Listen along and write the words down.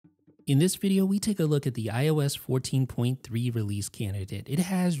In this video, we take a look at the iOS 14.3 release candidate. It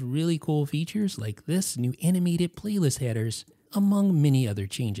has really cool features like this new animated playlist headers, among many other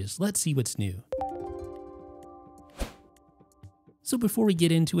changes. Let's see what's new. So before we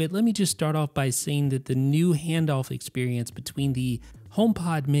get into it, let me just start off by saying that the new handoff experience between the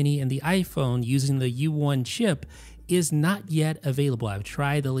HomePod Mini and the iPhone using the U1 chip is not yet available. I've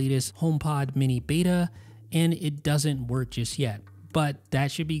tried the latest HomePod Mini beta and it doesn't work just yet. But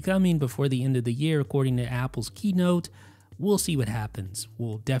that should be coming before the end of the year, according to Apple's keynote. We'll see what happens.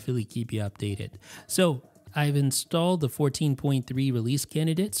 We'll definitely keep you updated. So I've installed the 14.3 release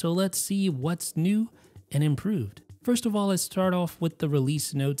candidate, so let's see what's new and improved. First of all, let's start off with the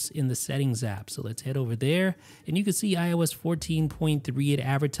release notes in the settings app. So let's head over there and you can see iOS 14.3, it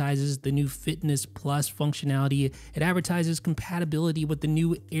advertises the new Fitness Plus functionality. It advertises compatibility with the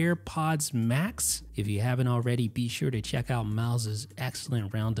new AirPods Max. If you haven't already, be sure to check out Miles's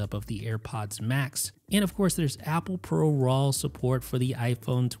excellent roundup of the AirPods Max. And of course, there's Apple ProRAW support for the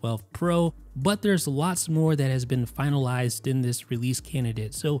iPhone 12 Pro, but there's lots more that has been finalized in this release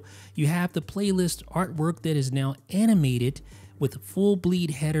candidate. So you have the playlist artwork that is now animated with full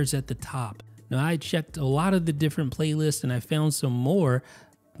bleed headers at the top. Now I checked a lot of the different playlists and I found some more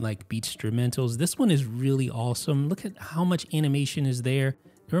like beach instrumentals. This one is really awesome. Look at how much animation is there.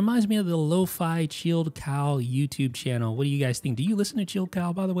 It reminds me of the Lo-Fi Chilled Cow YouTube channel. What do you guys think? Do you listen to Chilled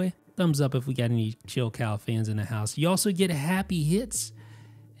Cow, by the way? Thumbs up if we got any Chilled Cow fans in the house. You also get happy hits,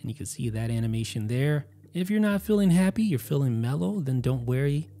 and you can see that animation there. If you're not feeling happy, you're feeling mellow, then don't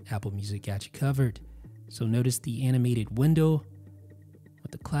worry, Apple Music got you covered. So notice the animated window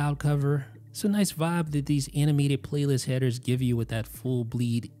with the cloud cover. It's a nice vibe that these animated playlist headers give you with that full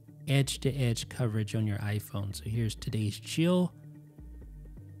bleed edge-to-edge coverage on your iPhone. So here's today's chill.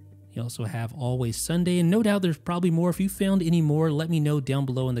 You also have Always Sunday, and no doubt there's probably more. If you found any more, let me know down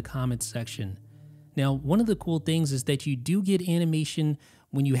below in the comments section. Now, one of the cool things is that you do get animation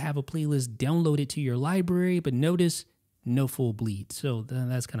when you have a playlist downloaded to your library, but notice no full bleed, so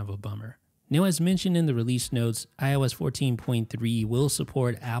that's kind of a bummer. Now, as mentioned in the release notes, iOS 14.3 will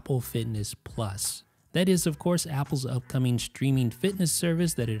support Apple Fitness Plus. That is, of course, Apple's upcoming streaming fitness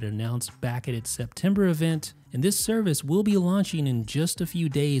service that it announced back at its September event. And this service will be launching in just a few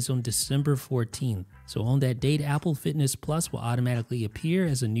days on December 14th. So on that date, Apple Fitness Plus will automatically appear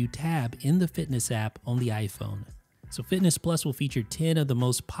as a new tab in the Fitness app on the iPhone. So Fitness Plus will feature 10 of the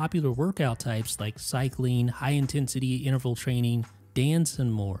most popular workout types like cycling, high-intensity interval training, dance,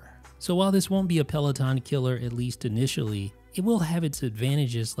 and more. So while this won't be a Peloton killer, at least initially, it will have its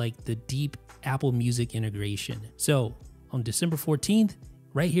advantages like the deep Apple Music integration. So on December 14th,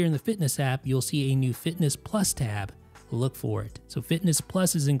 right here in the Fitness app, you'll see a new Fitness Plus tab. Look for it. So Fitness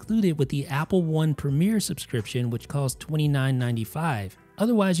Plus is included with the Apple One Premier subscription, which costs $29.95.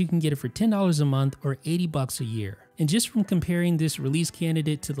 Otherwise, you can get it for $10 a month or $80 a year. And just from comparing this release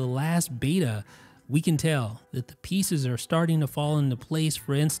candidate to the last beta, we can tell that the pieces are starting to fall into place.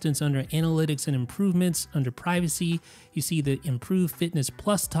 For instance, under analytics and improvements, under privacy, you see the improved Fitness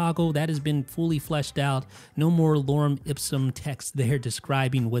Plus toggle that has been fully fleshed out. No more lorem ipsum text there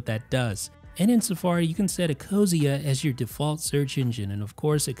describing what that does. And in Safari, you can set Ecosia as your default search engine. And of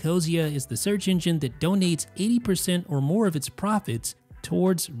course, Ecosia is the search engine that donates 80% or more of its profits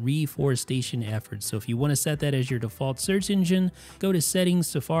towards reforestation efforts. So if you want to set that as your default search engine, go to Settings,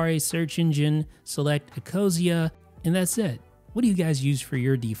 Safari, Search Engine, select Ecosia, and that's it. What do you guys use for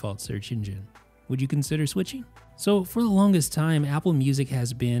your default search engine? Would you consider switching? So for the longest time, Apple Music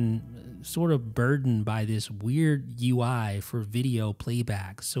has been sort of burdened by this weird UI for video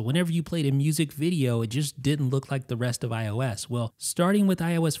playback. So whenever you played a music video, it just didn't look like the rest of iOS. Well, starting with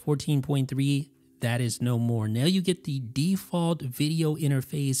iOS 14.3, that is no more. Now you get the default video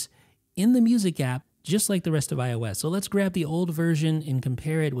interface in the Music app, just like the rest of iOS. So let's grab the old version and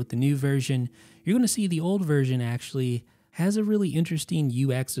compare it with the new version. You're going to see the old version actually has a really interesting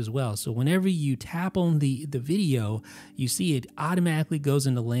UX as well. So whenever you tap on the video, you see it automatically goes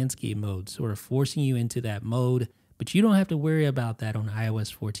into landscape mode, sort of forcing you into that mode. But you don't have to worry about that on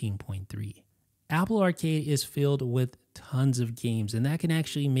iOS 14.3. Apple Arcade is filled with tons of games, and that can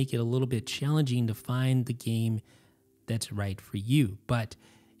actually make it a little bit challenging to find the game that's right for you. But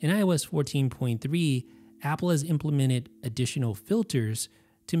in iOS 14.3, Apple has implemented additional filters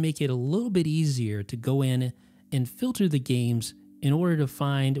to make it a little bit easier to go in and filter the games in order to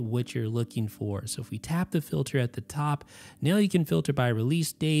find what you're looking for. So if we tap the filter at the top, now you can filter by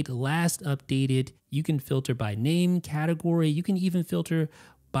release date, last updated, you can filter by name, category, you can even filter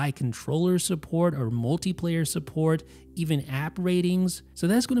by controller support or multiplayer support, even app ratings. So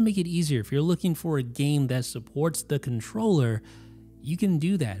that's going to make it easier. If you're looking for a game that supports the controller, you can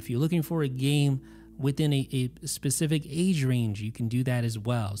do that. If you're looking for a game within a specific age range, you can do that as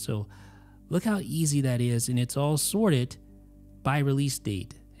well. So look how easy that is, and it's all sorted by release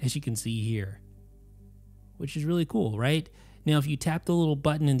date, as you can see here, which is really cool, right? Now, if you tap the little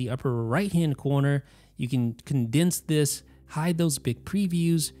button in the upper right-hand corner, you can condense this, hide those big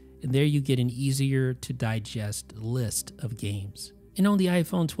previews, and there you get an easier to digest list of games. And on the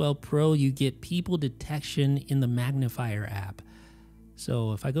iPhone 12 Pro, you get people detection in the Magnifier app.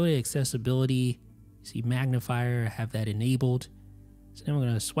 So if I go to accessibility, you see Magnifier, have that enabled. So now I'm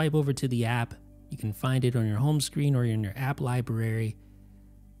going to swipe over to the app. You can find it on your home screen or in your app library.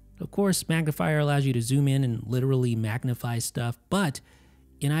 Of course, Magnifier allows you to zoom in and literally magnify stuff, but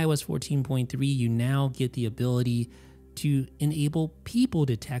in iOS 14.3, you now get the ability to enable people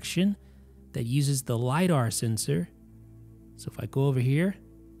detection that uses the LiDAR sensor. So if I go over here,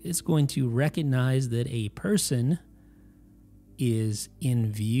 it's going to recognize that a person is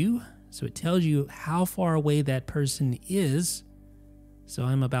in view. So it tells you how far away that person is. So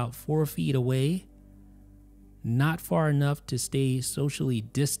I'm about 4 feet away. Not far enough to stay socially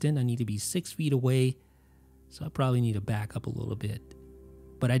distant. I need to be 6 feet away. So I probably need to back up a little bit.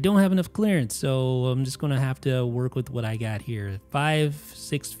 But I don't have enough clearance, so I'm just going to have to work with what I got here. 5,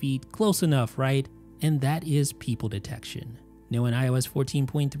 6 feet, close enough, right? And that is people detection. Now in iOS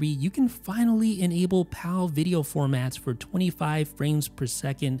 14.3, you can finally enable PAL video formats for 25 frames per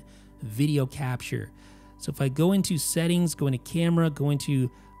second video capture. So if I go into settings, go into camera, go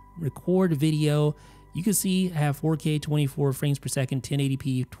into record video, you can see I have 4K 24 frames per second,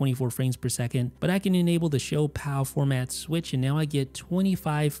 1080p 24 frames per second, but I can enable the show PAL format switch, and now I get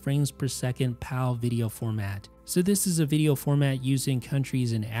 25 frames per second PAL video format. So this is a video format used in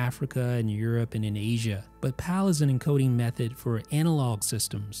countries in Africa and Europe and in Asia. But PAL is an encoding method for analog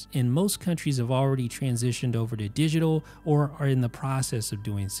systems, and most countries have already transitioned over to digital or are in the process of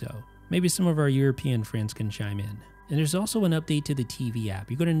doing so. Maybe some of our European friends can chime in. And there's also an update to the TV app.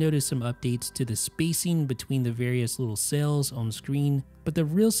 You're going to notice some updates to the spacing between the various little cells on screen, but the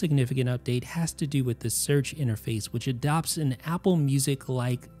real significant update has to do with the search interface, which adopts an Apple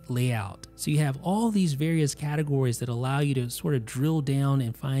Music-like layout. So you have all these various categories that allow you to sort of drill down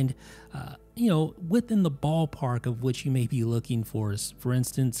and find, within the ballpark of what you may be looking for. For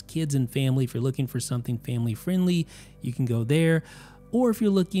instance, kids and family. If you're looking for something family-friendly, you can go there. Or if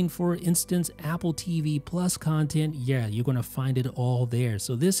you're looking for instance Apple TV Plus content, yeah, you're going to find it all there.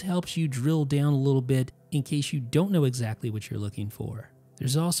 So this helps you drill down a little bit in case you don't know exactly what you're looking for.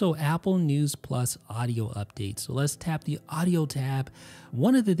 There's also Apple News Plus audio updates. So let's tap the audio tab.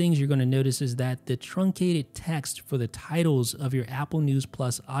 One of the things you're going to notice is that the truncated text for the titles of your Apple News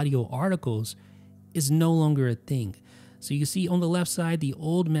Plus audio articles is no longer a thing. So you see on the left side, the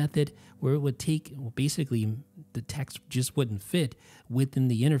old method where it would take, basically the text just wouldn't fit within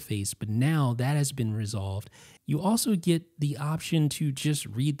the interface, but now that has been resolved. You also get the option to just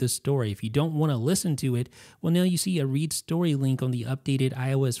read the story. If you don't want to listen to it, well, now you see a read story link on the updated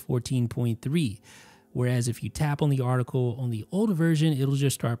iOS 14.3. Whereas if you tap on the article on the older version, it'll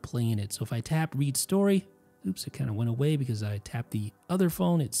just start playing it. So if I tap read story, oops, it kind of went away because I tapped the other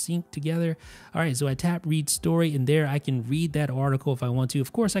phone, it synced together. All right, so I tap read story, and there I can read that article if I want to.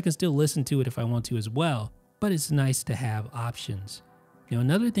 Of course, I can still listen to it if I want to as well, but it's nice to have options. Now,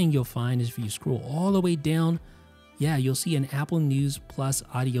 another thing you'll find is if you scroll all the way down, yeah, you'll see an Apple News Plus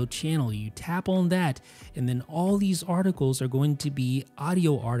audio channel. You tap on that, and then all these articles are going to be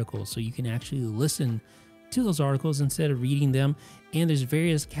audio articles, so you can actually listen to those articles instead of reading them. And there's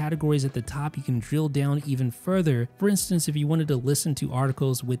various categories at the top you can drill down even further. For instance, if you wanted to listen to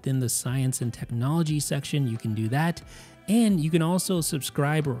articles within the science and technology section, you can do that. And you can also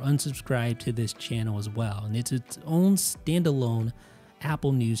subscribe or unsubscribe to this channel as well. And it's its own standalone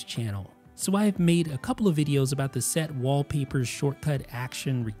Apple News channel. So I've made a couple of videos about the set wallpaper shortcut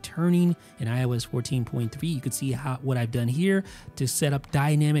action returning in iOS 14.3. You can see what I've done here to set up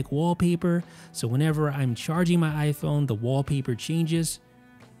dynamic wallpaper. So whenever I'm charging my iPhone, the wallpaper changes.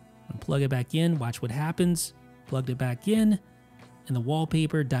 Plug it back in, watch what happens. Plugged it back in, and the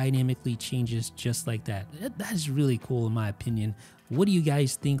wallpaper dynamically changes just like that. That is really cool in my opinion. What do you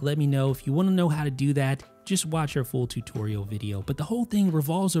guys think? Let me know. If you want to know how to do that, just watch our full tutorial video. But the whole thing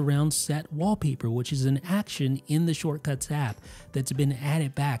revolves around set wallpaper, which is an action in the Shortcuts app that's been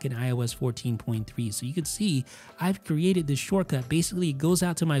added back in iOS 14.3. So you can see I've created this shortcut. Basically, it goes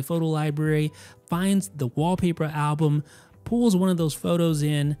out to my photo library, finds the wallpaper album, pulls one of those photos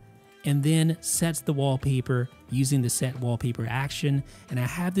in, and then sets the wallpaper using the set wallpaper action. And I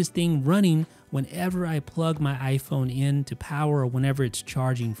have this thing running whenever I plug my iPhone in to power, or whenever it's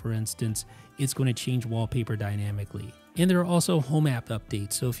charging, for instance, it's going to change wallpaper dynamically. And there are also home app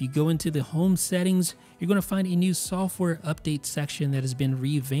updates. So if you go into the home settings, you're going to find a new software update section that has been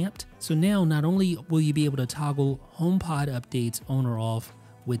revamped. So now not only will you be able to toggle HomePod updates on or off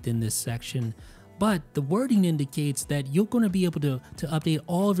within this section, but the wording indicates that you're going to be able to update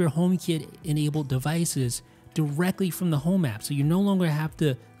all of your HomeKit enabled devices directly from the home app. So you no longer have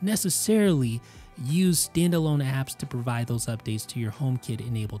to necessarily use standalone apps to provide those updates to your HomeKit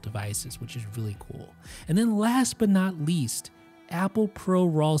enabled devices, which is really cool. And then last but not least, Apple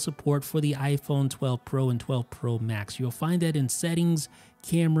ProRAW support for the iPhone 12 Pro and 12 Pro Max. You'll find that in settings,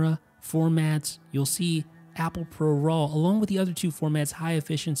 camera, formats. You'll see Apple ProRAW along with the other two formats, high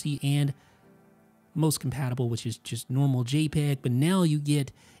efficiency and most compatible, which is just normal JPEG. But now you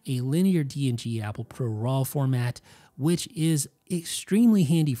get a linear DNG Apple ProRAW format, which is extremely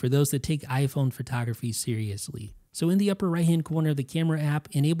handy for those that take iPhone photography seriously. So in the upper right hand corner of the camera app,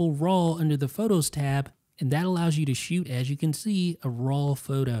 enable RAW under the Photos tab, and that allows you to shoot, as you can see, a RAW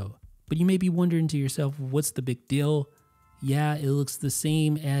photo. But you may be wondering to yourself, what's the big deal? Yeah, it looks the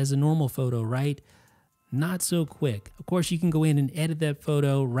same as a normal photo, right? Not so quick. Of course, you can go in and edit that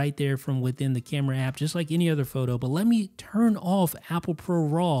photo right there from within the camera app, just like any other photo. But let me turn off Apple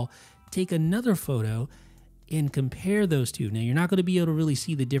ProRAW, take another photo, and compare those two. Now, you're not going to be able to really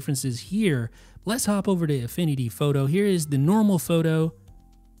see the differences here. Let's hop over to Affinity Photo. Here is the normal photo,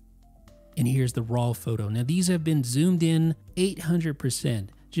 and here's the RAW photo. Now, these have been zoomed in 800%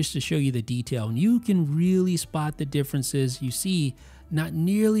 just to show you the detail. And you can really spot the differences. You see not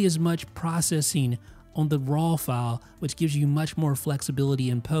nearly as much processing on the RAW file, which gives you much more flexibility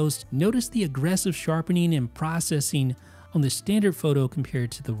in post. Notice the aggressive sharpening and processing on the standard photo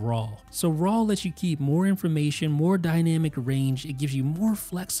compared to the RAW. So RAW lets you keep more information, more dynamic range. It gives you more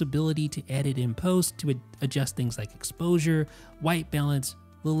flexibility to edit in post, to adjust things like exposure, white balance,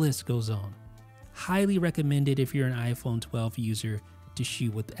 the list goes on. Highly recommended if you're an iPhone 12 user to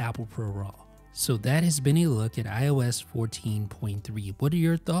shoot with Apple ProRAW. So that has been a look at iOS 14.3. What are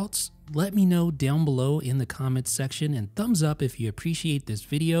your thoughts? Let me know down below in the comments section, and thumbs up if you appreciate this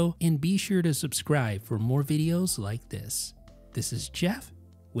video, and be sure to subscribe for more videos like this. This is Jeff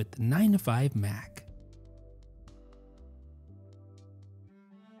with 9 to 5 Mac.